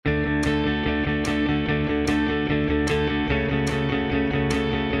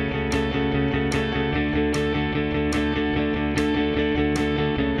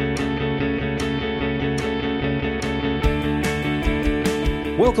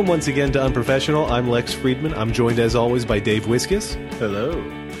Welcome once again to Unprofessional. I'm Lex Friedman. I'm joined as always by Dave Wiskus. Hello.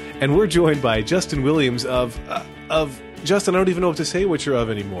 And we're joined by Justin Williams of Justin, I don't even know what to say what you're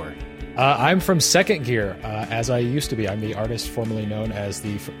of anymore. I'm from Second Gear, as I used to be. I'm the artist formerly known as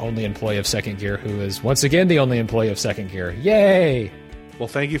the only employee of Second Gear, who is once again the only employee of Second Gear. Yay! Well,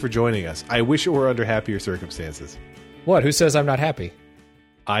 thank you for joining us. I wish it were under happier circumstances. What? Who says I'm not happy?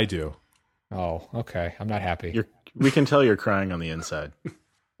 I do. Oh, okay. I'm not happy. We can tell you're crying on the inside.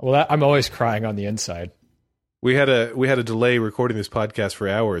 Well, I'm always crying on the inside. We had a delay recording this podcast for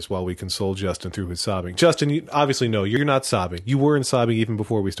hours while we consoled Justin through his sobbing. Justin, you obviously know you're not sobbing. You weren't sobbing even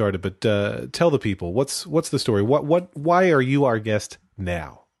before we started, but tell the people what's the story. Why are you our guest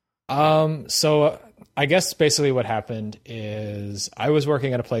now? So I guess basically what happened is I was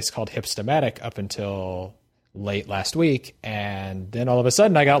working at a place called Hipstamatic up until late last week, and then all of a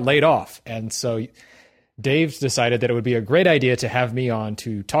sudden I got laid off, and so Dave decided that it would be a great idea to have me on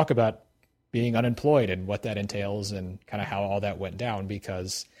to talk about being unemployed and what that entails and kind of how all that went down,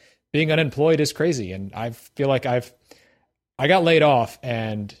 because being unemployed is crazy. And I feel like I got laid off,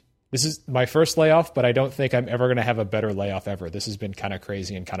 and this is my first layoff, but I don't think I'm ever going to have a better layoff ever. This has been kind of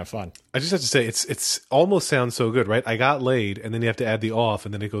crazy and kind of fun. I just have to say, it's almost sounds so good, right? I got laid, and then you have to add the off,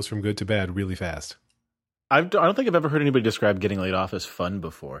 and then it goes from good to bad really fast. I don't think I've ever heard anybody describe getting laid off as fun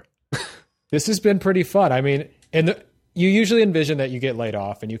before. This has been pretty fun. I mean, you usually envision that you get laid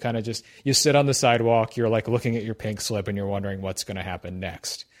off and you kind of you sit on the sidewalk, you're like looking at your pink slip and you're wondering what's going to happen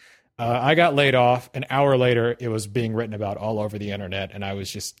next. I got laid off. An hour later, it was being written about all over the internet, and I was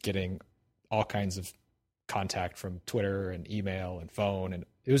just getting all kinds of contact from Twitter and email and phone, and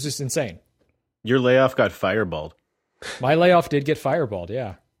it was just insane. Your layoff got fireballed. My layoff did get fireballed,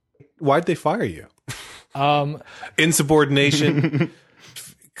 yeah. Why'd they fire you? Insubordination,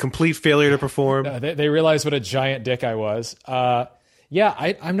 complete failure to perform. They realized what a giant dick I was.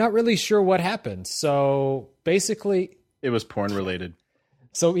 Yeah, I'm not really sure what happened. So basically, it was porn related.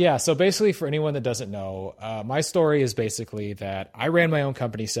 So basically, for anyone that doesn't know, my story is basically that I ran my own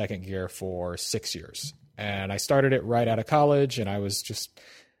company, Second Gear, for 6 years. And I started it right out of college, and I was just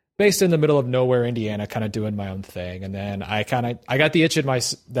based in the middle of nowhere, Indiana, kind of doing my own thing. And then I got the itch in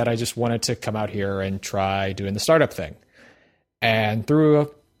that I just wanted to come out here and try doing the startup thing. And through a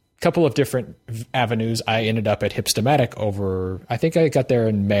couple of different avenues, I ended up at Hipstamatic I think I got there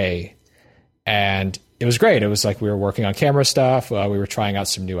in May. And it was great. It was like we were working on camera stuff. We were trying out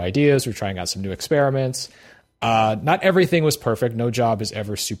some new ideas. We were trying out some new experiments. Not everything was perfect. No job is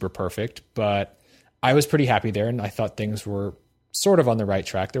ever super perfect, but I was pretty happy there, and I thought things were sort of on the right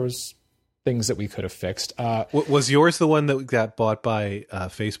track. There was things that we could have fixed. Was yours the one that got bought by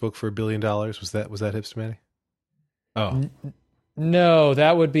Facebook for $1 billion? Was that Hipstamatic? Oh. No,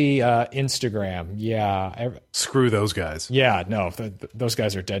 that would be Instagram. Yeah. Screw those guys. Yeah, no, those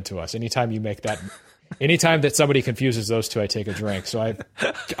guys are dead to us. Anytime that somebody confuses those two, I take a drink. So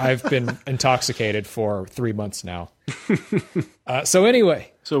I've been intoxicated for 3 months now. So anyway.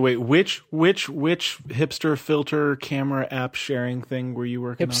 So wait, which hipster filter camera app sharing thing were you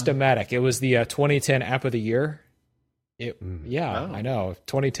working on? Hipstamatic. It was the 2010 app of the year. I know.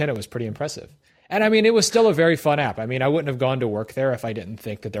 2010, it was pretty impressive. And I mean, it was still a very fun app. I mean, I wouldn't have gone to work there if I didn't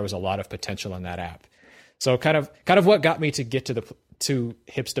think that there was a lot of potential in that app. So kind of what got me to get to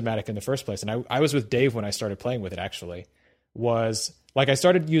Hipstamatic in the first place. And I was with Dave when I started playing with it, actually, was like I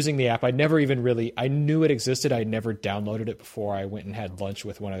started using the app. I knew it existed. I never downloaded it before I went and had lunch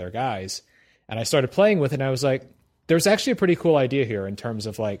with one of their guys. And I started playing with it, and I was like, there's actually a pretty cool idea here in terms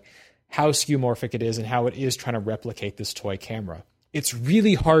of like how skeuomorphic it is and how it is trying to replicate this toy camera. It's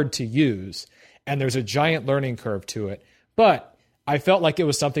really hard to use, and there's a giant learning curve to it. But I felt like it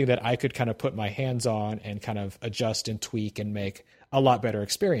was something that I could kind of put my hands on and kind of adjust and tweak and make a lot better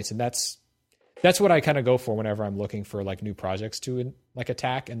experience. And that's what I kind of go for whenever I'm looking for like new projects to like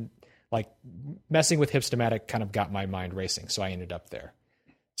attack, and like messing with Hipstamatic kind of got my mind racing. So I ended up there.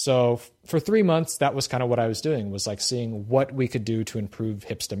 So for 3 months, that was kind of what I was doing, was like seeing what we could do to improve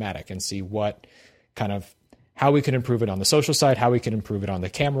Hipstamatic and see how we could improve it on the social side, how we could improve it on the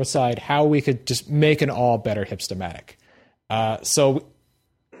camera side, how we could just make an all better Hipstamatic. So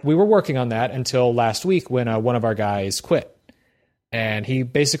we were working on that until last week when one of our guys quit. And he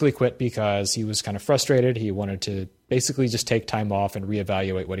basically quit because he was kind of frustrated. He wanted to basically just take time off and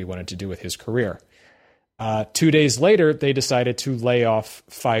reevaluate what he wanted to do with his career. 2 days later, they decided to lay off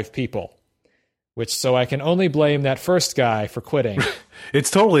 5 people, so I can only blame that first guy for quitting. It's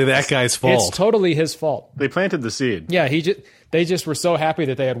totally that guy's fault. It's totally his fault. They planted the seed. Yeah, they just were so happy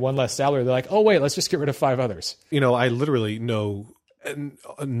that they had one less salary. They're like, oh, wait, let's just get rid of 5 others. I literally know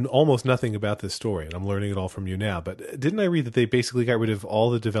and almost nothing about this story, and I'm learning it all from you now. But didn't I read that they basically got rid of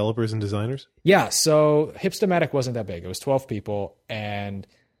all the developers and designers? Yeah, so Hipstamatic wasn't that big. It was 12 people, and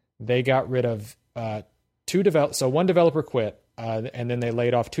they got rid of so one developer quit, and then they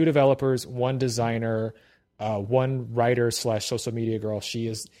laid off 2 developers, 1 designer, 1 writer / social media girl. She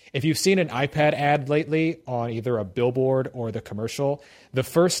is, if you've seen an iPad ad lately on either a billboard or the commercial, the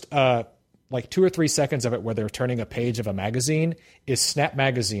first like 2 or 3 seconds of it where they're turning a page of a magazine is Snap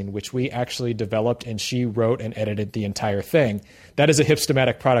Magazine, which we actually developed, and she wrote and edited the entire thing. That is a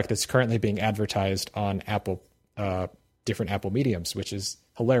Hipstamatic product that's currently being advertised on Apple, different Apple mediums, which is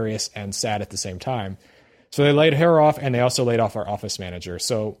hilarious and sad at the same time. So they laid her off, and they also laid off our office manager.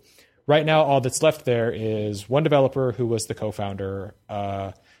 So right now, all that's left there is 1 developer who was the co-founder,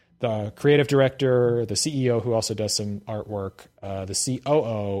 the creative director, the CEO who also does some artwork, the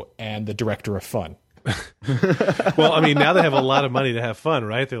COO, and the director of fun. Well, I mean, now they have a lot of money to have fun,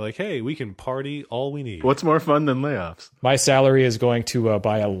 right? They're like, hey, we can party all we need. What's more fun than layoffs? My salary is going to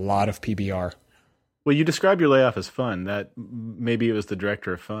buy a lot of PBR. Well, you describe your layoff as fun. That maybe it was the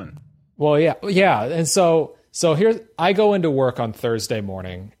director of fun. Well, yeah. And so here I go into work on Thursday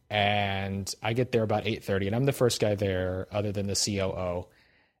morning, and I get there about 8:30, and I'm the first guy there other than the COO.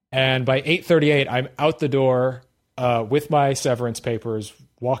 And by 8:38, I'm out the door with my severance papers,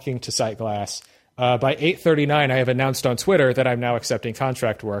 walking to Sightglass. By 8:39, I have announced on Twitter that I'm now accepting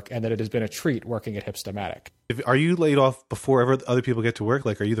contract work and that it has been a treat working at Hipstamatic. Are you laid off before other people get to work?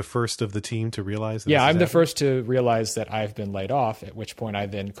 Like, are you the first of the team to realize that? Yeah, I'm the first to realize that I've been laid off, at which point I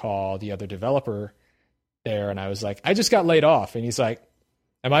then call the other developer there, and I was like, I just got laid off. And he's like,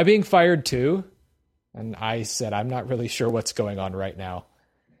 am I being fired too? And I said, I'm not really sure what's going on right now.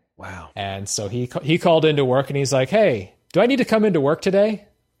 Wow. And so he called into work, and he's like, hey, do I need to come into work today?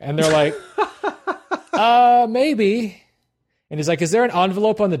 And they're like, maybe. And he's like, is there an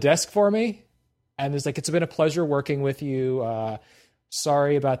envelope on the desk for me? And there's like, it's been a pleasure working with you.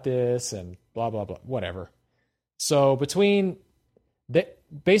 Sorry about this, and blah, blah, blah, whatever. So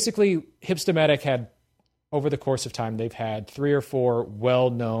basically Hipstamatic had, over the course of time, they've had 3 or 4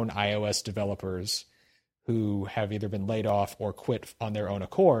 well-known iOS developers who have either been laid off or quit on their own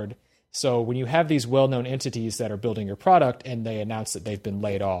accord. So when you have these well-known entities that are building your product and they announce that they've been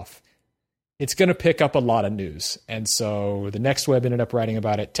laid off, it's going to pick up a lot of news. And so the Next Web ended up writing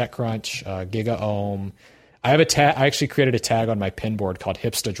about it, TechCrunch, GigaOM. I actually created a tag on my pinboard called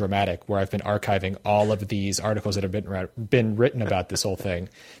Hipsta Dramatic, where I've been archiving all of these articles that have been written about this whole thing,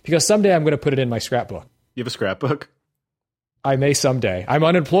 because someday I'm going to put it in my scrapbook. You have a scrapbook? I may someday. I'm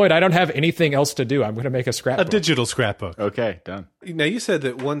unemployed. I don't have anything else to do. I'm going to make a scrapbook. A digital scrapbook. Okay, done. Now, you said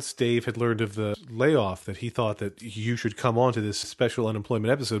that once Dave had learned of the layoff, that he thought that you should come on to this special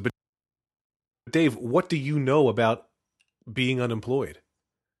unemployment episode. But Dave, what do you know about being unemployed?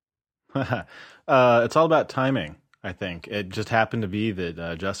 It's all about timing, I think. It just happened to be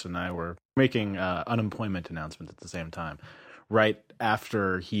that Justin and I were making unemployment announcements at the same time. Right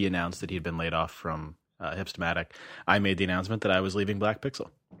after he announced that he had been laid off from Hipstamatic, I made the announcement that I was leaving Black Pixel.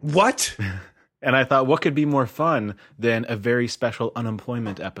 What? And I thought, what could be more fun than a very special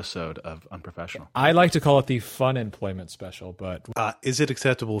unemployment episode of Unprofessional? I like to call it the fun employment special, but... is it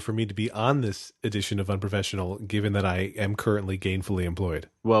acceptable for me to be on this edition of Unprofessional, given that I am currently gainfully employed?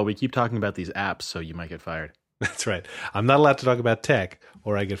 Well, we keep talking about these apps, so you might get fired. That's right. I'm not allowed to talk about tech,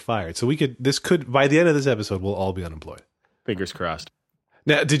 or I get fired. So by the end of this episode, we'll all be unemployed. Fingers crossed.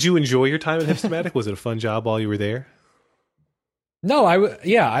 Now, did you enjoy your time at Hipstamatic? Was it a fun job while you were there? No,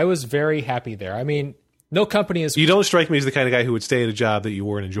 I was very happy there. I mean, no company is... You don't strike me as the kind of guy who would stay at a job that you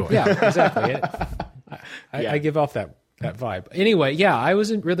weren't enjoying. Yeah, exactly. I give off that vibe. Anyway, yeah, I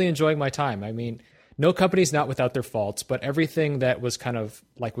wasn't really enjoying my time. I mean, no company's not without their faults, but everything that was kind of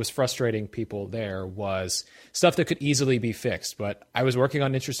like was frustrating people there was stuff that could easily be fixed. But I was working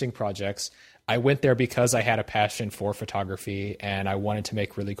on interesting projects. I went there because I had a passion for photography and I wanted to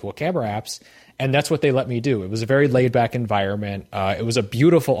make really cool camera apps. And that's what they let me do. It was a very laid back environment. It was a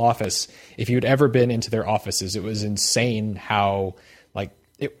beautiful office. If you'd ever been into their offices, it was insane how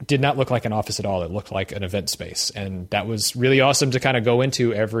it did not look like an office at all. It looked like an event space. And that was really awesome to kind of go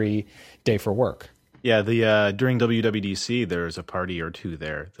into every day for work. Yeah, during WWDC, there was a party or two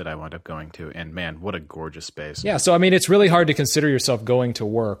there that I wound up going to. And man, what a gorgeous space. Yeah, so I mean, it's really hard to consider yourself going to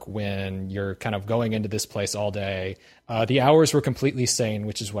work when you're kind of going into this place all day. The hours were completely sane,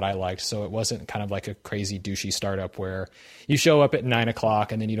 which is what I liked. So it wasn't kind of like a crazy douchey startup where you show up at 9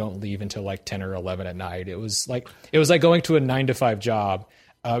 o'clock and then you don't leave until like 10 or 11 at night. It was like going to a 9 to 5 job,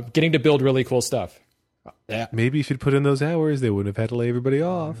 getting to build really cool stuff. Yeah. Maybe if you'd put in those hours, they wouldn't have had to lay everybody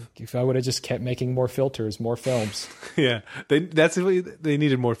off. If I would have just kept making more filters, more films. Yeah, they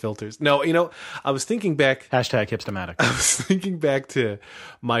needed more filters. No, I was thinking back. Hashtag hipstamatic. I was thinking back to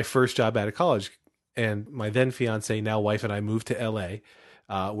my first job out of college, and my then fiance, now wife, and I moved to L.A.,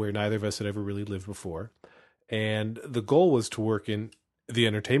 where neither of us had ever really lived before. And the goal was to work in the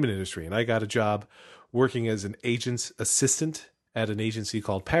entertainment industry. And I got a job working as an agent's assistant at an agency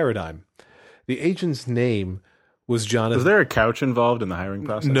called Paradigm. The agent's name was Jonathan. Was there a couch involved in the hiring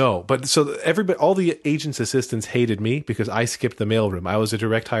process? No, but so all the agent's assistants hated me because I skipped the mailroom. I was a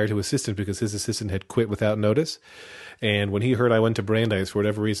direct hire to assistant because his assistant had quit without notice. And when he heard I went to Brandeis for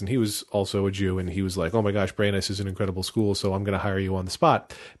whatever reason, he was also a Jew, and he was like, "Oh my gosh, Brandeis is an incredible school, so I'm going to hire you on the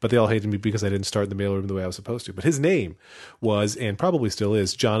spot." But they all hated me because I didn't start in the mailroom the way I was supposed to. But his name was, and probably still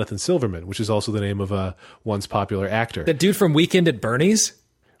is, Jonathan Silverman, which is also the name of a once popular actor. The dude from Weekend at Bernie's?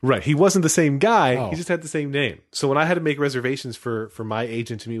 Right. He wasn't the same guy. Oh. He just had the same name. So when I had to make reservations for my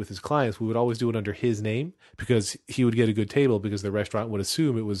agent to meet with his clients, we would always do it under his name because he would get a good table because the restaurant would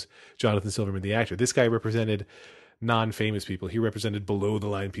assume it was Jonathan Silverman, the actor. This guy represented non-famous people. He represented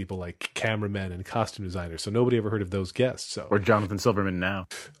below-the-line people like cameramen and costume designers. So nobody ever heard of those guests. So or Jonathan Silverman now.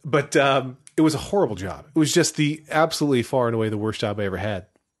 But it was a horrible job. It was just the absolutely far and away the worst job I ever had.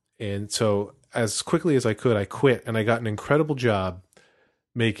 And so as quickly as I could, I quit, and I got an incredible job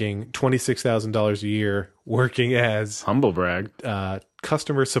making $26,000 a year working as humble brag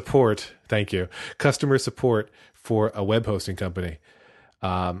customer support. Thank you. Customer support for a web hosting company.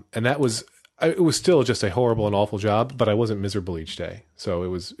 And it was still just a horrible and awful job, but I wasn't miserable each day. So it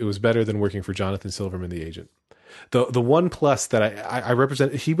was better than working for Jonathan Silverman, the agent. The one plus that I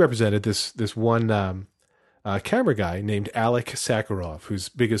represented this one camera guy named Alec Sakharov, whose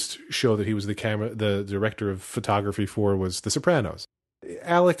biggest show that he was the director of photography for was The Sopranos.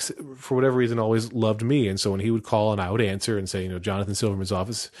 Alex, for whatever reason, always loved me. And so when he would call and I would answer and say, Jonathan Silverman's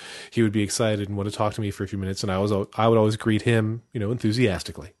office, he would be excited and want to talk to me for a few minutes. And I would always greet him,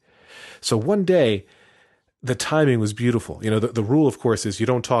 enthusiastically. So one day, the timing was beautiful. The rule, of course, is you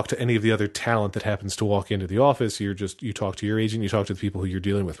don't talk to any of the other talent that happens to walk into the office. You talk to your agent, you talk to the people who you're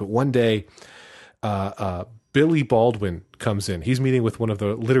dealing with. But one day, Billy Baldwin comes in. He's meeting with one of the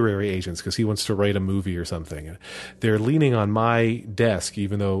literary agents because he wants to write a movie or something. And they're leaning on my desk,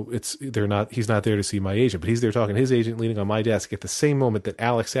 even though he's not there to see my agent, but he's there talking to his agent, leaning on my desk at the same moment that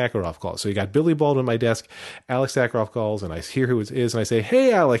Alex Sakharov calls. So you got Billy Baldwin on my desk, Alex Sakharov calls, and I hear who it is, and I say,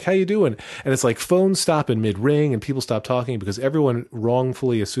 "Hey, Alec, how you doing?" And it's like phones stop in mid-ring and people stop talking because everyone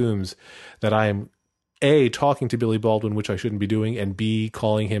wrongfully assumes that I am A, talking to Billy Baldwin, which I shouldn't be doing, and B,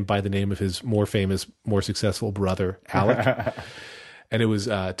 calling him by the name of his more famous, more successful brother, Alec. And it was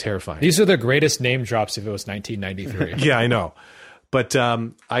terrifying. These are the greatest name drops if it was 1993. Yeah, I know. But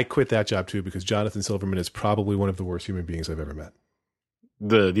I quit that job too because Jonathan Silverman is probably one of the worst human beings I've ever met.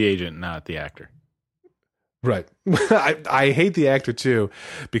 The agent, not the actor. Right. I hate the actor too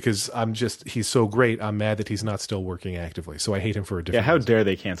because he's so great. I'm mad that he's not still working actively. So I hate him for a different reason. reason. Dare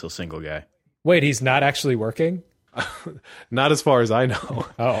they cancel Single Guy? Wait, he's not actually working? Not as far as I know.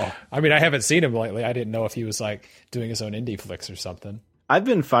 Oh, I mean, I haven't seen him lately. I didn't know if he was like doing his own indie flicks or something. I've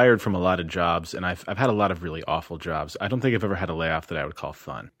been fired from a lot of jobs, and I've had a lot of really awful jobs. I don't think I've ever had a layoff that I would call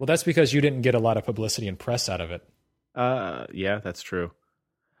fun. Well, that's because you didn't get a lot of publicity and press out of it. Yeah, that's true.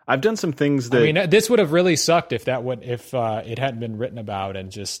 I've done some things that... I mean, this would have really sucked if it hadn't been written about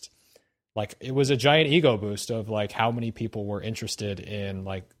and just like it was a giant ego boost of like how many people were interested in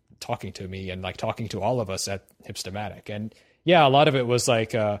like talking to me and like talking to all of us at Hipstamatic. And yeah, a lot of it was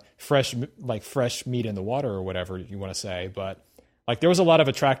like fresh meat in the water or whatever you want to say. But like there was a lot of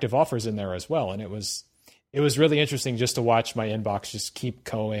attractive offers in there as well. And it was really interesting just to watch my inbox just keep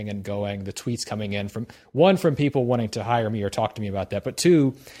going and going. The tweets coming in from people wanting to hire me or talk to me about that. But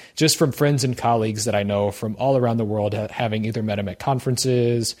two, just from friends and colleagues that I know from all around the world having either met him at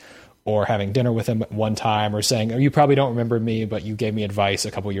conferences or having dinner with him at one time or saying, "Oh, you probably don't remember me, but you gave me advice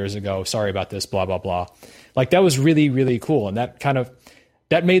a couple years ago. Sorry about this, blah, blah, blah." Like that was really, really cool. And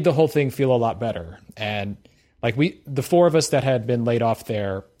that made the whole thing feel a lot better. And like the four of us that had been laid off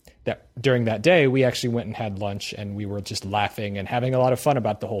there during that day, we actually went and had lunch and we were just laughing and having a lot of fun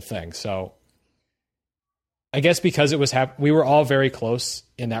about the whole thing. So I guess because we were all very close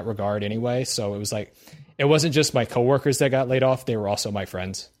in that regard anyway. So it was like, it wasn't just my coworkers that got laid off. They were also my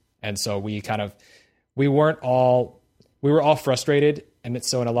friends. And so we were all frustrated. And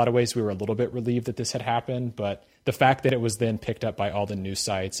so in a lot of ways, we were a little bit relieved that this had happened. But the fact that it was then picked up by all the news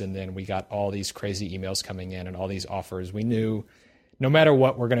sites and then we got all these crazy emails coming in and all these offers, we knew no matter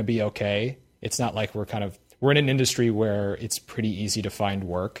what, we're going to be okay. It's not like we're in an industry where it's pretty easy to find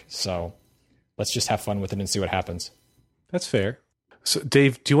work. So let's just have fun with it and see what happens. That's fair. So,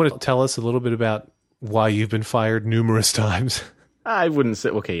 Dave, do you want to tell us a little bit about why you've been fired numerous times? I wouldn't say,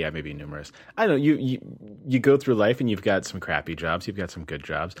 okay, yeah, maybe numerous. I know you go through life and you've got some crappy jobs, you've got some good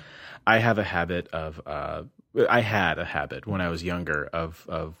jobs. I had a habit when I was younger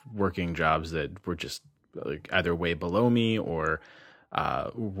of working jobs that were just like either way below me or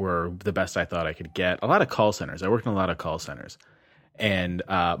were the best I thought I could get. A lot of call centers. I worked in a lot of call centers. And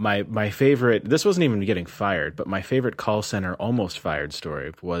my favorite, this wasn't even getting fired, but my favorite call center almost fired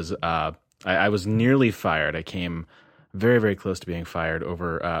story was I was nearly fired. I came very, very close to being fired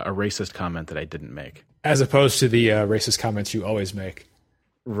over a racist comment that I didn't make. As opposed to the racist comments you always make.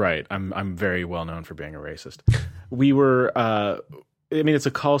 Right. I'm very well known for being a racist. We were, it's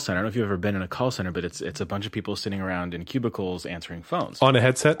a call center. I don't know if you've ever been in a call center, but it's a bunch of people sitting around in cubicles answering phones. On a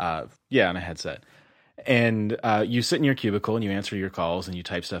headset? Yeah, on a headset. And you sit in your cubicle and you answer your calls and you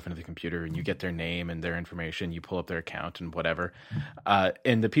type stuff into the computer and you get their name and their information. You pull up their account and whatever.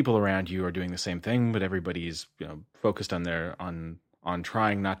 And the people around you are doing the same thing, but everybody's focused on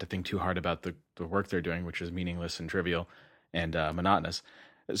trying not to think too hard about the work they're doing, which is meaningless and trivial and monotonous.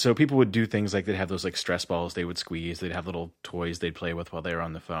 So people would do things like they'd have those like stress balls they would squeeze. They'd have little toys they'd play with while they were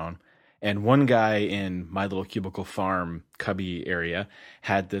on the phone. And one guy in my little cubicle farm cubby area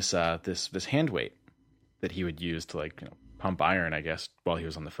had this hand weight that he would use to pump iron, I guess, while he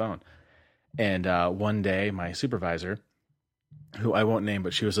was on the phone. And one day, my supervisor, who I won't name,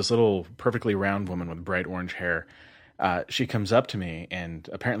 but she was this little perfectly round woman with bright orange hair, she comes up to me, and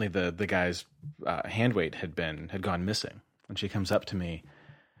apparently the guy's hand weight had gone missing. And she comes up to me.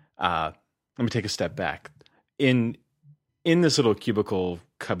 Let me take a step back. In this little cubicle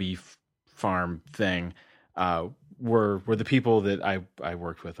cubby farm thing, were the people that I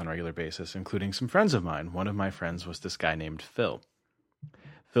worked with on a regular basis, including some friends of mine. One of my friends was this guy named Phil.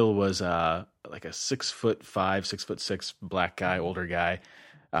 Phil was like a 6'5", 6'6" black guy, older guy,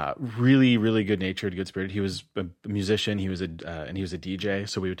 really, really good natured, good spirited. He was a musician. He was a DJ.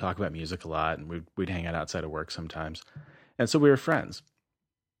 So we would talk about music a lot, and we'd hang out outside of work sometimes. And so we were friends.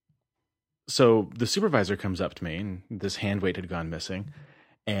 So the supervisor comes up to me, and this hand weight had gone missing.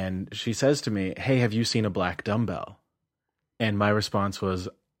 And she says to me, "Hey, have you seen a black dumbbell?" And my response was,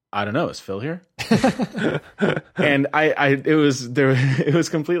 "I don't know. Is Phil here?" And it was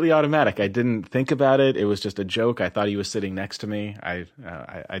completely automatic. I didn't think about it. It was just a joke. I thought he was sitting next to me.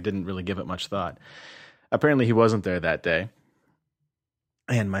 I didn't really give it much thought. Apparently, he wasn't there that day.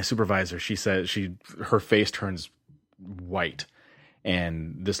 And my supervisor, she said, her face turns white,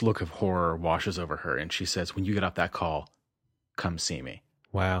 and this look of horror washes over her. And she says, "When you get off that call, come see me."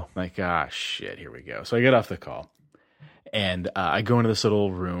 Wow. Like, shit, here we go. So I get off the call, and I go into this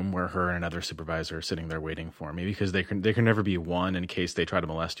little room where her and another supervisor are sitting there waiting for me, because there can never be one in case they try to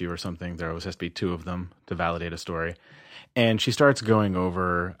molest you or something. There always has to be two of them to validate a story. And she starts going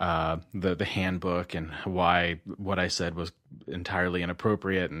over the handbook and why what I said was entirely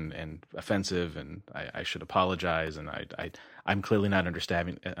inappropriate and offensive, and I should apologize, and I'm clearly not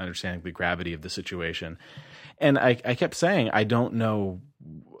understanding the gravity of the situation. And I kept saying, I don't know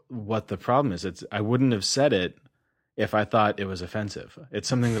what the problem is. I wouldn't have said it if I thought it was offensive. It's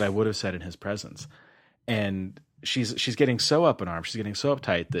something that I would have said in his presence. And she's getting so up in arms, she's getting so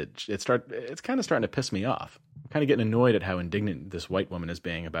uptight that it's kind of starting to piss me off. I'm kind of getting annoyed at how indignant this white woman is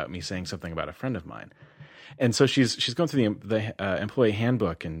being about me saying something about a friend of mine. And so she's going through the employee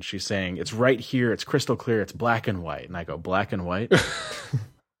handbook, and she's saying, "It's right here, it's crystal clear, it's black and white." And I go, "Black and white?"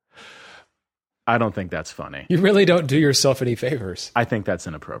 I don't think that's funny. You really don't do yourself any favors. I think that's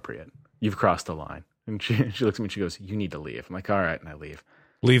inappropriate. You've crossed the line. And she looks at me and she goes, "You need to leave." I'm like, "All right," and I leave.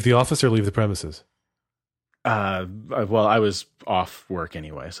 Leave the office or leave the premises? Well, I was off work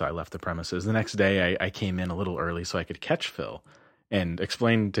anyway, so I left the premises. The next day, I came in a little early so I could catch Phil and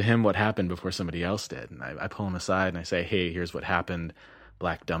explain to him what happened before somebody else did. And I pull him aside and I say, "Hey, here's what happened.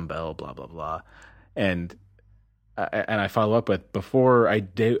 Black dumbbell, blah, blah, blah." And I follow up with, before I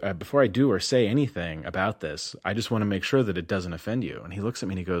do or say anything about this, I just want to make sure that it doesn't offend you. And he looks at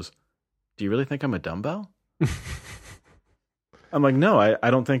me and he goes, "Do you really think I'm a dumbbell?" I'm like, "No,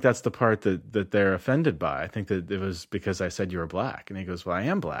 I don't think that's the part that they're offended by. I think that it was because I said you were black." And he goes, "Well, I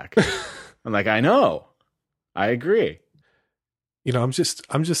am black." I'm like, "I know. I agree." I'm just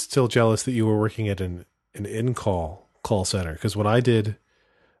still jealous that you were working at an in-call center. Because when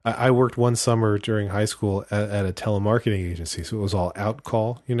I worked one summer during high school at a telemarketing agency. So it was all out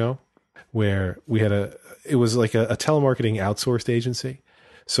call, where it was like a telemarketing outsourced agency.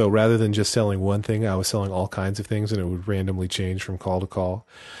 So rather than just selling one thing, I was selling all kinds of things, and it would randomly change from call to call.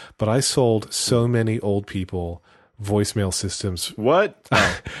 But I sold so many old people voicemail systems. What?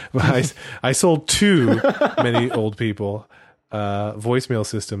 Oh. I sold too many old people voicemail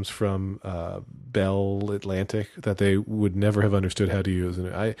systems from Bell Atlantic that they would never have understood how to use.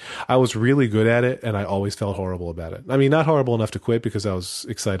 And I was really good at it, and I always felt horrible about it. I mean, not horrible enough to quit because I was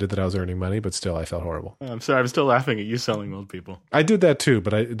excited that I was earning money, but still I felt horrible. I'm sorry. I'm still laughing at you selling old people. I did that too,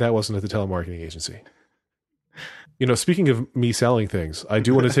 but that wasn't at the telemarketing agency. You know, speaking of me selling things, I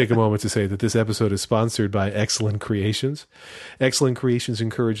do want to take a moment to say that this episode is sponsored by Excellent Creations. Excellent Creations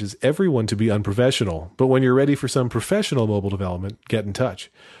encourages everyone to be unprofessional, but when you're ready for some professional mobile development, get in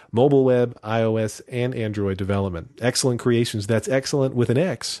touch. Mobile web, iOS, and Android development. Excellent Creations, that's excellent with an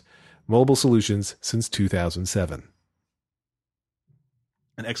X. Mobile solutions since 2007.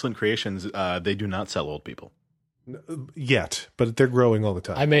 And Excellent Creations, they do not sell old people. Yet, but they're growing all the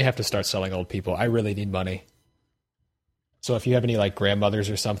time. I may have to start selling old people. I really need money. So if you have any like grandmothers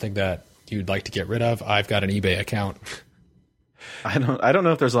or something that you'd like to get rid of, I've got an eBay account. I don't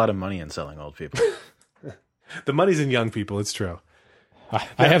know if there's a lot of money in selling old people. The money's in young people, it's true.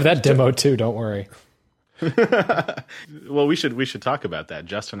 I have that demo too, don't worry. Well, we should talk about that.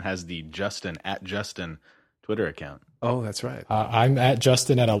 Justin has the Justin Twitter account. Oh, that's right. I'm at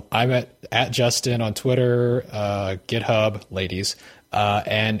Justin at Justin on Twitter, GitHub, ladies,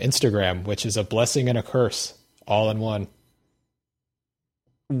 and Instagram, which is a blessing and a curse all in one.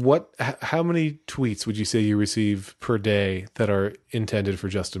 How many tweets would you say you receive per day that are intended for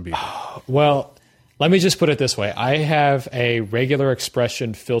Justin Bieber? Well, let me just put it this way. I have a regular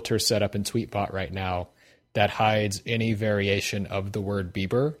expression filter set up in Tweetbot right now that hides any variation of the word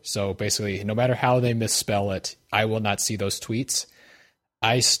Bieber. So basically, no matter how they misspell it, I will not see those tweets.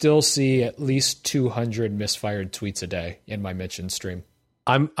 I still see at least 200 misfired tweets a day in my mention stream.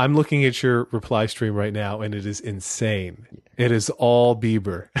 I'm looking at your reply stream right now, and it is insane. It is all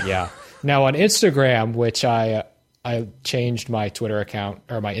Bieber. Yeah. Now on Instagram, which I changed my Twitter account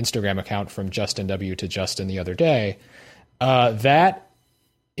or my Instagram account from Justin W to Justin the other day. That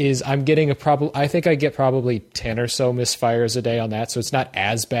is, I'm getting I think I get probably 10 or so misfires a day on that. So it's not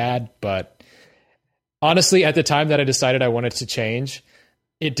as bad, but honestly, at the time that I decided I wanted to change,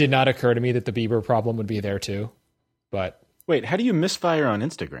 it did not occur to me that the Bieber problem would be there too. But wait, how do you misfire on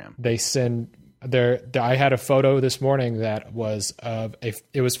Instagram? They send I had a photo this morning that was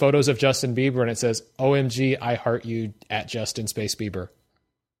it was photos of Justin Bieber, and it says, "OMG, I heart you at Justin Space Bieber."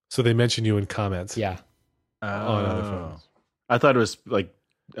 So they mention you in comments. Yeah. On other photos. I thought it was like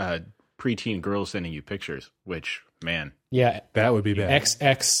preteen girls sending you pictures, which, man. Yeah. That would be bad.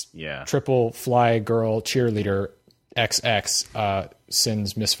 XX triple fly girl cheerleader XX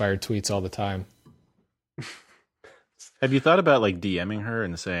sends misfired tweets all the time. Have you thought about like DMing her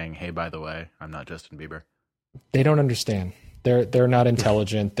and saying, "Hey, by the way, I'm not Justin Bieber"? They don't understand. They're not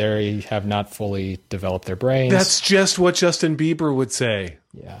intelligent. They have not fully developed their brains. That's just what Justin Bieber would say.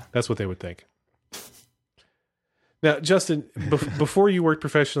 Yeah. That's what they would think. Now, Justin, before you worked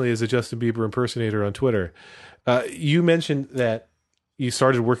professionally as a Justin Bieber impersonator on Twitter, you mentioned that you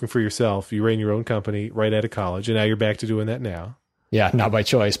started working for yourself. You ran your own company right out of college, and now you're back to doing that now. Yeah, not by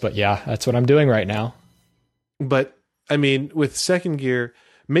choice, but yeah, that's what I'm doing right now. But I mean, with Second Gear,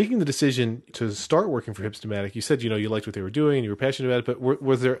 making the decision to start working for Hipstamatic, you said, you liked what they were doing and you were passionate about it, but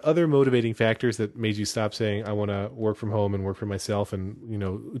was there other motivating factors that made you stop saying, I want to work from home and work for myself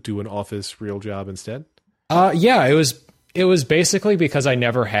and, do an office real job instead? Yeah, it was basically because I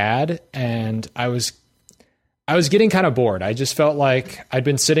never had, and I was getting kind of bored. I just felt like I'd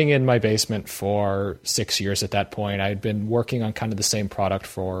been sitting in my basement for 6 years at that point. I'd been working on kind of the same product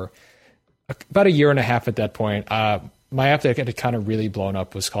for about a year and a half at that point. My app that had kind of really blown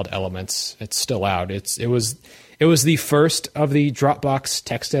up was called Elements. It's still out. It was the first of the Dropbox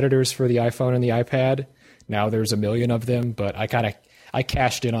text editors for the iPhone and the iPad. Now there's a million of them, but I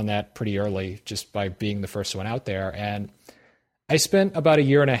cashed in on that pretty early just by being the first one out there. And I spent about a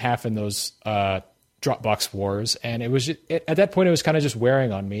year and a half in those Dropbox wars, and at that point it was kind of just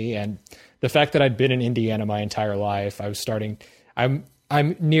wearing on me. And the fact that I'd been in Indiana my entire life,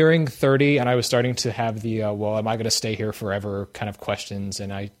 I'm nearing 30, and I was starting to have the, am I going to stay here forever kind of questions.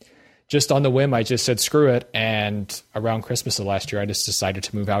 And I just on the whim, I just said, screw it. And around Christmas of last year, I just decided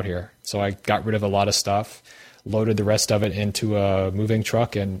to move out here. So I got rid of a lot of stuff, loaded the rest of it into a moving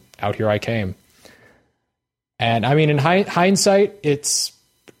truck, and out here I came. And I mean, in hindsight, it's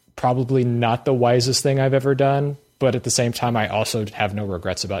probably not the wisest thing I've ever done. But at the same time, I also have no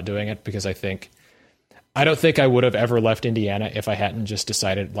regrets about doing it, because I don't think I would have ever left Indiana if I hadn't just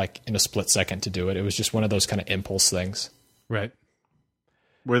decided like in a split second to do it. It was just one of those kind of impulse things. Right.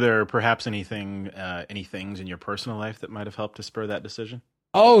 Were there perhaps any things in your personal life that might have helped to spur that decision?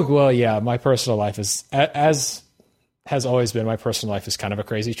 Oh, well, yeah. My personal life is, as has always been my personal life is kind of a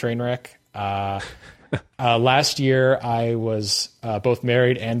crazy train wreck. Last year, I was both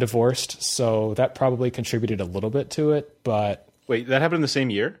married and divorced, so that probably contributed a little bit to it. But wait, that happened in the same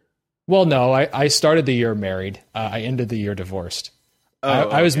year? Well, no, I started the year married. I ended the year divorced.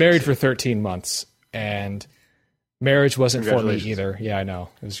 I was married for 13 months, and marriage wasn't for me either. Yeah, I know.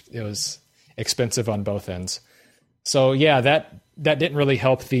 It was expensive on both ends. So yeah, that didn't really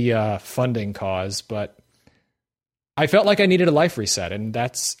help the funding cause, but I felt like I needed a life reset, and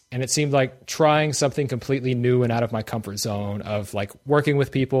it seemed like trying something completely new and out of my comfort zone of like working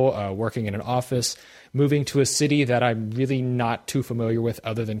with people, working in an office, moving to a city that I'm really not too familiar with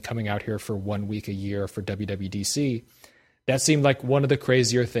other than coming out here for 1 week a year for WWDC. That seemed like one of the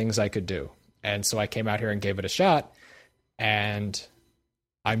crazier things I could do. And so I came out here and gave it a shot, and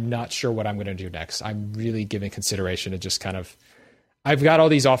I'm not sure what I'm going to do next. I'm really giving consideration to just kind of, I've got all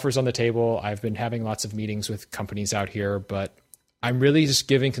these offers on the table. I've been having lots of meetings with companies out here, but I'm really just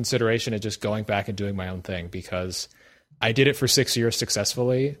giving consideration to just going back and doing my own thing because I did it for 6 years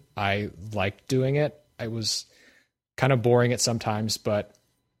successfully. I liked doing it. It was kind of boring at sometimes, but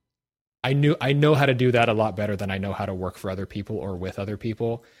I know how to do that a lot better than I know how to work for other people or with other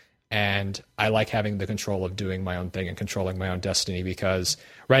people. And I like having the control of doing my own thing and controlling my own destiny because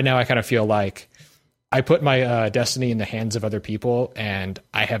right now I kind of feel like I put my destiny in the hands of other people and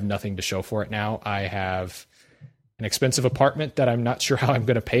I have nothing to show for it now. I have an expensive apartment that I'm not sure how I'm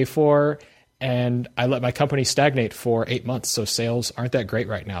going to pay for. And I let my company stagnate for 8 months. So sales aren't that great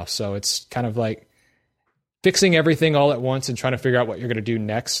right now. So it's kind of like fixing everything all at once and trying to figure out what you're going to do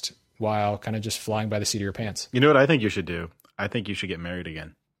next while kind of just flying by the seat of your pants. You know what I think you should do? I think you should get married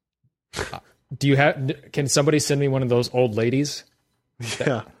again. Can somebody send me one of those old ladies?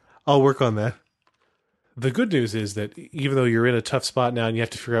 Yeah, I'll work on that. The good news is that even though you're in a tough spot now and you have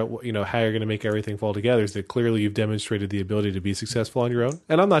to figure out how you're going to make everything fall together, is that clearly you've demonstrated the ability to be successful on your own.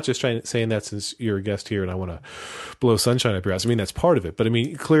 And I'm not just saying that since you're a guest here and I want to blow sunshine up your ass. I mean, that's part of it. But I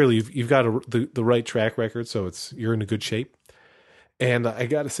mean, clearly you've got the right track record, so you're in a good shape. And I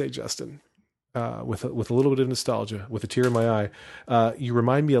got to say, Justin, with a little bit of nostalgia, with a tear in my eye, you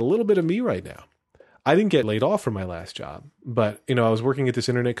remind me a little bit of me right now. I didn't get laid off from my last job, but I was working at this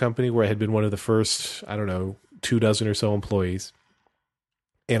internet company where I had been one of the first, 24 or so employees.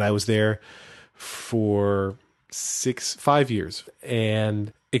 And I was there for 5 years,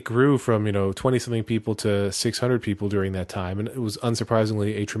 and it grew from, 20 something people to 600 people during that time. And it was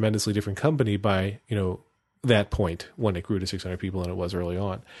unsurprisingly a tremendously different company by, that point when it grew to 600 people than it was early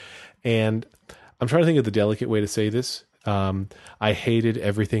on. And I'm trying to think of the delicate way to say this. I hated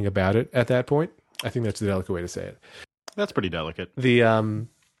everything about it at that point. I think that's the delicate way to say it. That's pretty delicate. I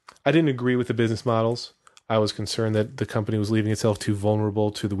didn't agree with the business models. I was concerned that the company was leaving itself too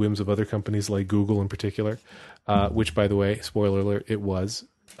vulnerable to the whims of other companies like Google in particular, which, by the way, spoiler alert, it was.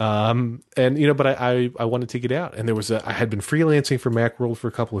 But I wanted to get out. And I had been freelancing for Macworld for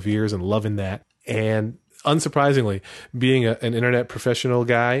a couple of years and loving that. And unsurprisingly, being an internet professional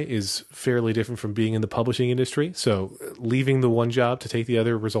guy is fairly different from being in the publishing industry. So leaving the one job to take the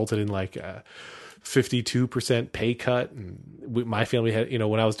other resulted in like 52% pay cut. And my family had,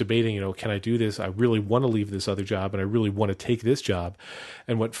 when I was debating, can I do this? I really want to leave this other job and I really want to take this job.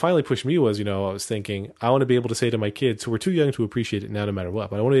 And what finally pushed me was, I was thinking, I want to be able to say to my kids, who are too young to appreciate it now, no matter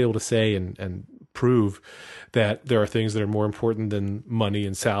what, but I want to be able to say and prove that there are things that are more important than money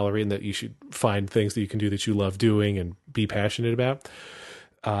and salary, and that you should find things that you can do that you love doing and be passionate about.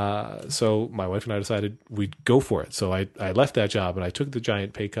 So my wife and I decided we'd go for it. So I left that job and I took the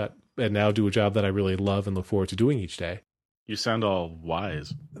giant pay cut and now do a job that I really love and look forward to doing each day. You sound all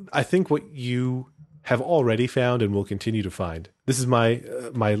wise. I think what you have already found and will continue to find, this is my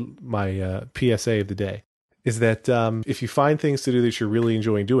PSA of the day, is that if you find things to do that you're really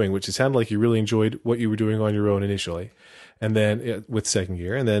enjoying doing, which it sounded like you really enjoyed what you were doing on your own initially, and then with Second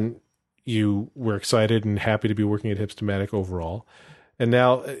Gear, and then you were excited and happy to be working at Hipstamatic overall, and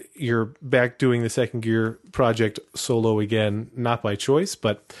now you're back doing the Second Gear project solo again, not by choice,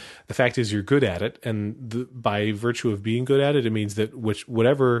 but the fact is you're good at it, and by virtue of being good at it, it means that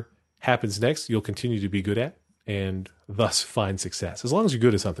whatever happens next, you'll continue to be good at, and thus find success. As long as you're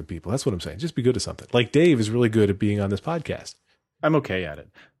good at something, people. That's what I'm saying. Just be good at something. Like Dave is really good at being on this podcast. I'm okay at it.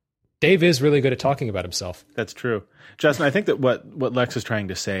 Dave is really good at talking about himself. That's true. Justin, I think that what Lex is trying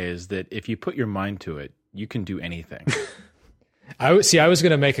to say is that if you put your mind to it, you can do anything. I was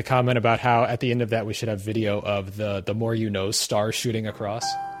going to make a comment about how at the end of that we should have video of the more you know star shooting across.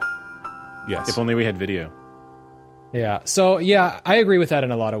 Yes. If only we had video. Yeah. So yeah, I agree with that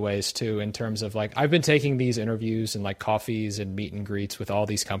in a lot of ways too, in terms of like, I've been taking these interviews and like coffees and meet and greets with all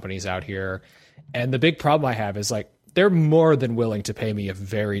these companies out here. And the big problem I have is like, they're more than willing to pay me a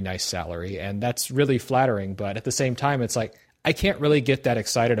very nice salary, and that's really flattering. But at the same time, it's like I can't really get that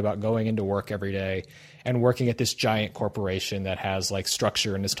excited about going into work every day and working at this giant corporation that has like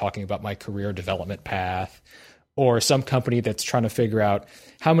structure and is talking about my career development path, or some company that's trying to figure out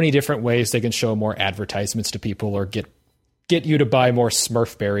how many different ways they can show more advertisements to people or get you to buy more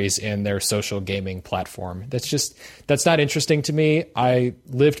Smurf berries in their social gaming platform. That's not interesting to me. I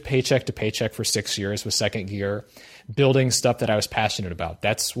lived paycheck to paycheck for 6 years with Second Gear, building stuff that I was passionate about.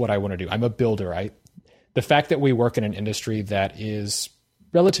 That's what I want to do. I'm a builder. The fact that we work in an industry that is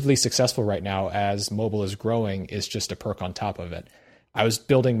relatively successful right now as mobile is growing is just a perk on top of it. I was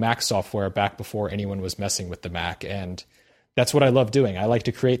building Mac software back before anyone was messing with the Mac, and that's what I love doing. I like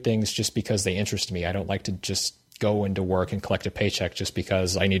to create things just because they interest me. I don't like to just go into work and collect a paycheck just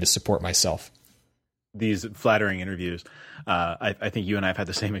because I need to support myself. These flattering interviews, I think you and I have had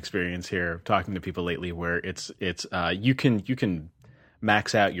the same experience here talking to people lately, where it's you can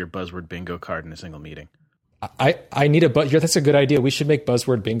max out your buzzword bingo card in a single meeting. I need that's a good idea. We should make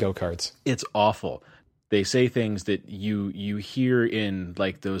buzzword bingo cards. It's awful. They say things that you hear in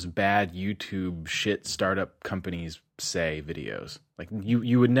like those bad YouTube shit startup companies say videos. Like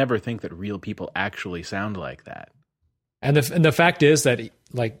you would never think that real people actually sound like that. And the fact is that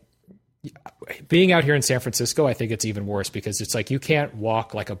like being out here in San Francisco, I think it's even worse because it's like you can't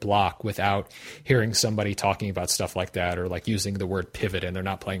walk like a block without hearing somebody talking about stuff like that, or like using the word pivot and they're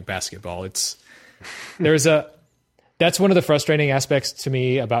not playing basketball. That's one of the frustrating aspects to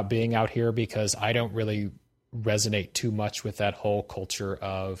me about being out here, because I don't really resonate too much with that whole culture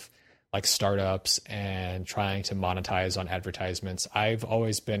of like startups and trying to monetize on advertisements. I've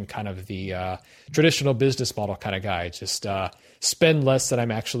always been kind of the traditional business model kind of guy, just spend less than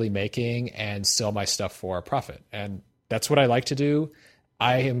I'm actually making and sell my stuff for a profit. And that's what I like to do.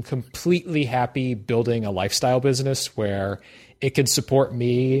 I am completely happy building a lifestyle business where it can support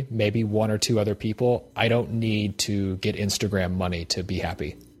me, maybe one or two other people. I don't need to get Instagram money to be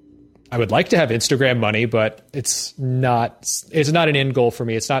happy. I would like to have Instagram money, but it's not an end goal for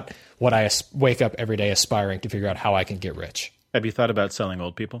me. It's not what I wake up every day aspiring to figure out how I can get rich. Have you thought about selling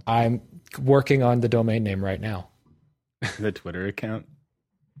old people? I'm working on the domain name right now. The Twitter account?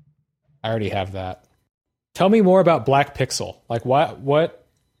 I already have that. Tell me more about Black Pixel. Like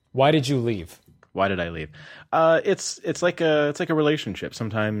why did you leave? Why did I leave? It's like a relationship.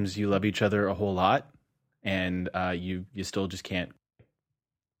 Sometimes you love each other a whole lot, and you still just can't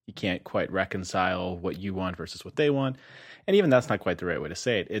quite reconcile what you want versus what they want. And even that's not quite the right way to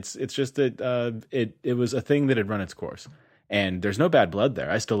say it. It's just that it was a thing that had run its course, and there's no bad blood there.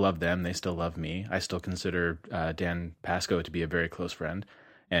 I still love them. They still love me. I still consider Dan Pasco to be a very close friend,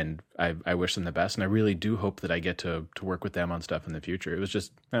 and I wish them the best. And I really do hope that I get to work with them on stuff in the future. It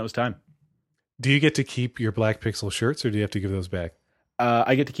was time. Do you get to keep your Black Pixel shirts, or do you have to give those back?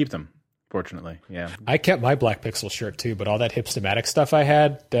 I get to keep them, fortunately. Yeah. I kept my Black Pixel shirt too, but all that Hipstamatic stuff I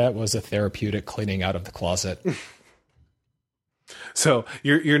had, that was a therapeutic cleaning out of the closet. So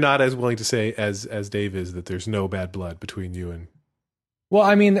you're not as willing to say as Dave is that there's no bad blood between you and. Well,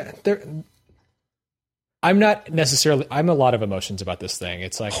 I mean, I'm not necessarily. I'm a lot of emotions about this thing.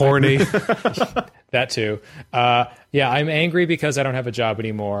 It's like horny. That too. Yeah, I'm angry because I don't have a job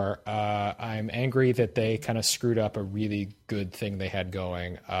anymore. I'm angry that they kind of screwed up a really good thing they had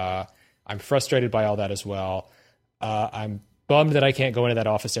going. I'm frustrated by all that as well. I'm bummed that I can't go into that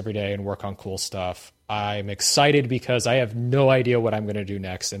office every day and work on cool stuff. I'm excited because I have no idea what I'm going to do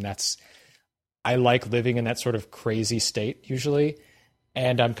next, and I like living in that sort of crazy state usually.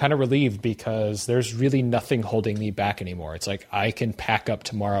 And I'm kind of relieved because there's really nothing holding me back anymore. It's like I can pack up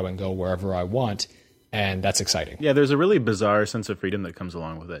tomorrow and go wherever I want, and that's exciting. Yeah, there's a really bizarre sense of freedom that comes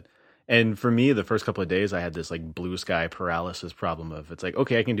along with it. And for me, the first couple of days, I had this like blue sky paralysis problem of it's like,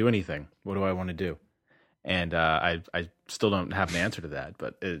 okay, I can do anything. What do I want to do? And I still don't have an answer to that,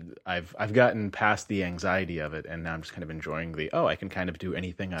 but I've gotten past the anxiety of it, and now I'm just kind of enjoying I can kind of do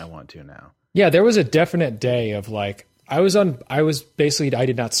anything I want to now. Yeah, there was a definite day of like, I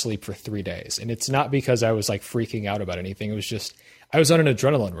did not sleep for 3 days, and it's not because I was like freaking out about anything. It was just, I was on an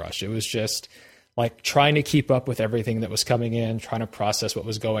adrenaline rush. It was just like trying to keep up with everything that was coming in, trying to process what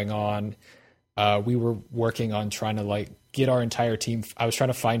was going on. We were working on trying to like get our entire team. I was trying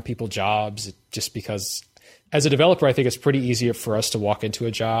to find people jobs just because as a developer, I think it's pretty easy for us to walk into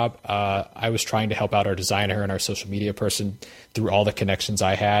a job. I was trying to help out our designer and our social media person through all the connections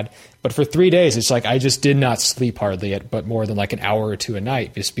I had. But for 3 days, it's like I just did not sleep hardly, but more than like an hour or two a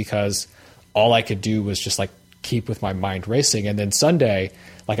night, just because all I could do was just like keep with my mind racing. And then Sunday,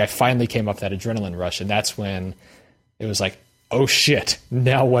 like I finally came up that adrenaline rush. And that's when it was like, oh shit,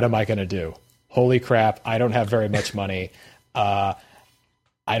 now what am I going to do? holy crap, I don't have very much money. I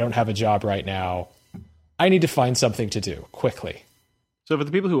don't have a job right now. I need to find something to do quickly. So for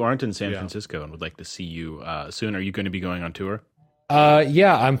the people who aren't in San Francisco and would like to see you soon, are you going to be going on tour?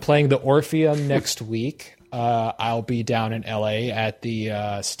 Yeah, I'm playing the Orpheum next week. I'll be down in LA at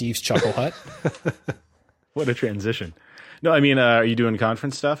the Steve's Chuckle Hut. What a transition. No, I mean, are you doing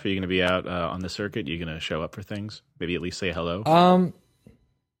conference stuff? Are you going to be out on the circuit? Are you going to show up for things? Maybe at least say hello?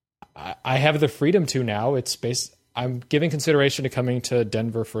 I have the freedom to now. I'm giving consideration to coming to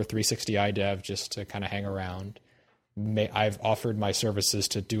Denver for 360 iDev just to kind of hang around. I've offered my services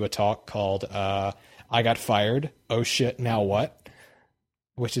to do a talk called I Got Fired. Oh shit, now what?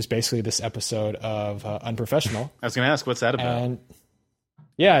 Which is basically this episode of Unprofessional. I was going to ask, what's that about? And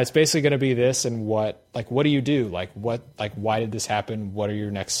yeah, it's basically going to be this and what do you do? Why did this happen? What are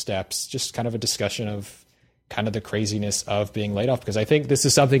your next steps? Just kind of a discussion of kind of the craziness of being laid off, because I think this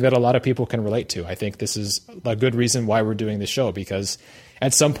is something that a lot of people can relate to. I think this is a good reason why we're doing this show, because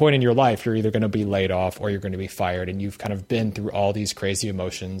at some point in your life, you're either going to be laid off or you're going to be fired, and you've kind of been through all these crazy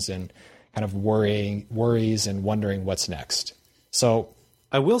emotions and kind of worries and wondering what's next. So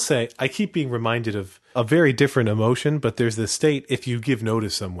I will say, I keep being reminded of a very different emotion, but there's this state if you give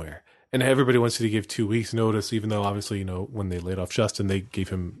notice somewhere. And everybody wants you to give 2 weeks notice, even though obviously, when they laid off Justin, they gave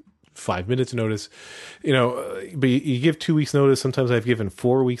him 5 minutes notice. But you give 2 weeks notice. Sometimes I've given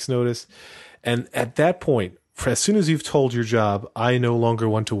 4 weeks notice. And at that point, as soon as you've told your job, I no longer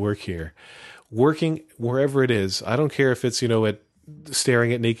want to work here, working wherever it is, I don't care if it's, at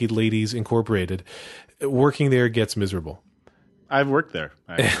Staring at Naked Ladies Incorporated, working there gets miserable. I've worked there.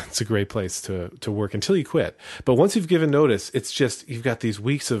 It's a great place to work until you quit. But once you've given notice, it's just, you've got these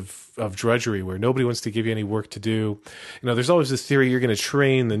weeks of drudgery where nobody wants to give you any work to do. There's always this theory you're going to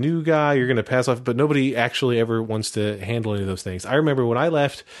train the new guy, you're going to pass off, but nobody actually ever wants to handle any of those things. I remember when I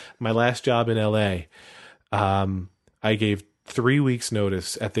left my last job in LA, I gave 3 weeks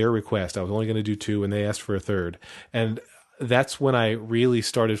notice at their request. I was only going to do 2 and they asked for a third. And that's when I really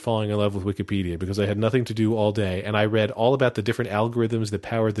started falling in love with Wikipedia, because I had nothing to do all day. And I read all about the different algorithms that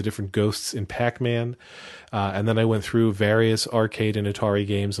powered the different ghosts in Pac-Man. And then I went through various arcade and Atari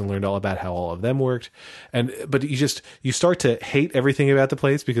games and learned all about how all of them worked. But you start to hate everything about the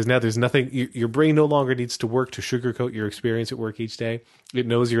place, because now there's nothing, your brain no longer needs to work to sugarcoat your experience at work each day. It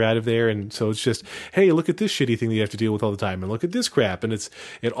knows you're out of there. And so it's just, hey, look at this shitty thing that you have to deal with all the time, and look at this crap. And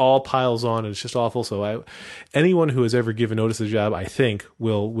it all piles on, and it's just awful. So anyone who has ever given notice of the job, I think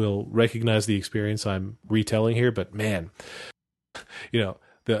will recognize the experience I'm retelling here. But man, the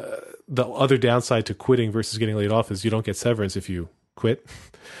other downside to quitting versus getting laid off is you don't get severance if you quit.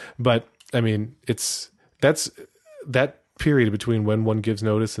 But I mean, that's that period between when one gives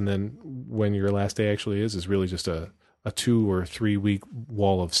notice and then when your last day actually is really just a 2 or 3 week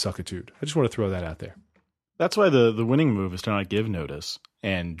wall of suckitude. I just want to throw that out there. That's why the winning move is to not give notice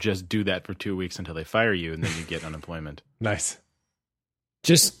and just do that for 2 weeks until they fire you, and then you get unemployment. Nice.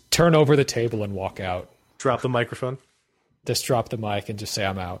 Just turn over the table and walk out. Drop the microphone. Just drop the mic and just say,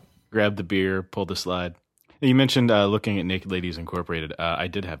 I'm out. Grab the beer, pull the slide. You mentioned looking at Naked Ladies Incorporated. I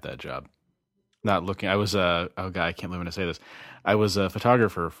did have that job. Not looking. I was I can't believe when I say this. I was a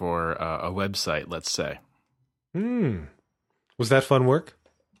photographer for a website, let's say. Was that fun work?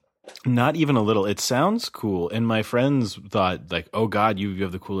 Not even a little. It sounds cool. And my friends thought, like, oh God, you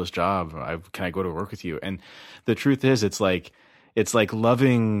have the coolest job. Can I go to work with you? And the truth is, it's like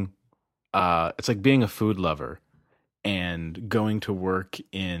loving, it's like being a food lover and going to work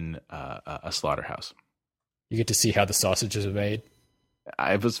in a slaughterhouse. You get to see how the sausages are made.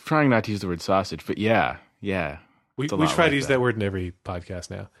 I was trying not to use the word sausage, but yeah. We try to use that word in every podcast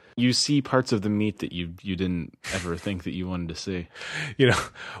now. You see parts of the meat that you didn't ever think that you wanted to see.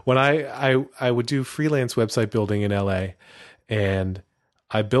 When I would do freelance website building in LA, and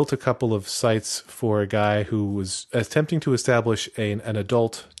I built a couple of sites for a guy who was attempting to establish an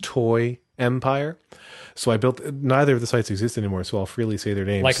adult toy empire. So I built, neither of the sites exist anymore, so I'll freely say their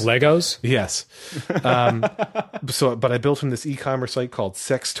names. Like Legos? Yes. But I built him this e-commerce site called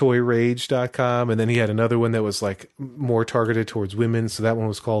sextoyrage.com, and then he had another one that was like more targeted towards women, so that one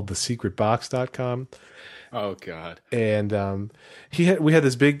was called thesecretbox.com. Oh God. And we had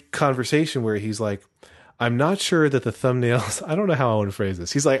this big conversation where he's like, I'm not sure that the thumbnails, I don't know how I want to phrase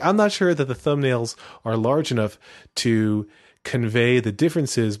this. He's like, I'm not sure that the thumbnails are large enough to convey the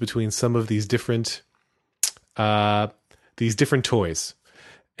differences between some of these different toys.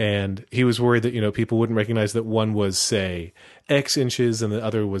 And he was worried that, people wouldn't recognize that one was, say, X inches and the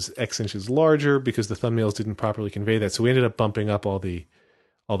other was X inches larger because the thumbnails didn't properly convey that. So we ended up bumping up all the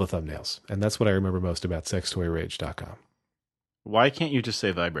thumbnails. And that's what I remember most about sextoyrage.com. Why can't you just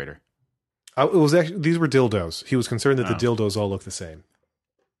say vibrator? It was actually, these were dildos. He was concerned that the dildos all look the same.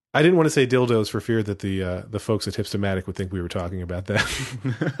 I didn't want to say dildos for fear that the folks at Hipstamatic would think we were talking about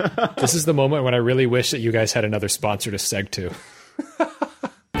that. This is the moment when I really wish that you guys had another sponsor to seg to.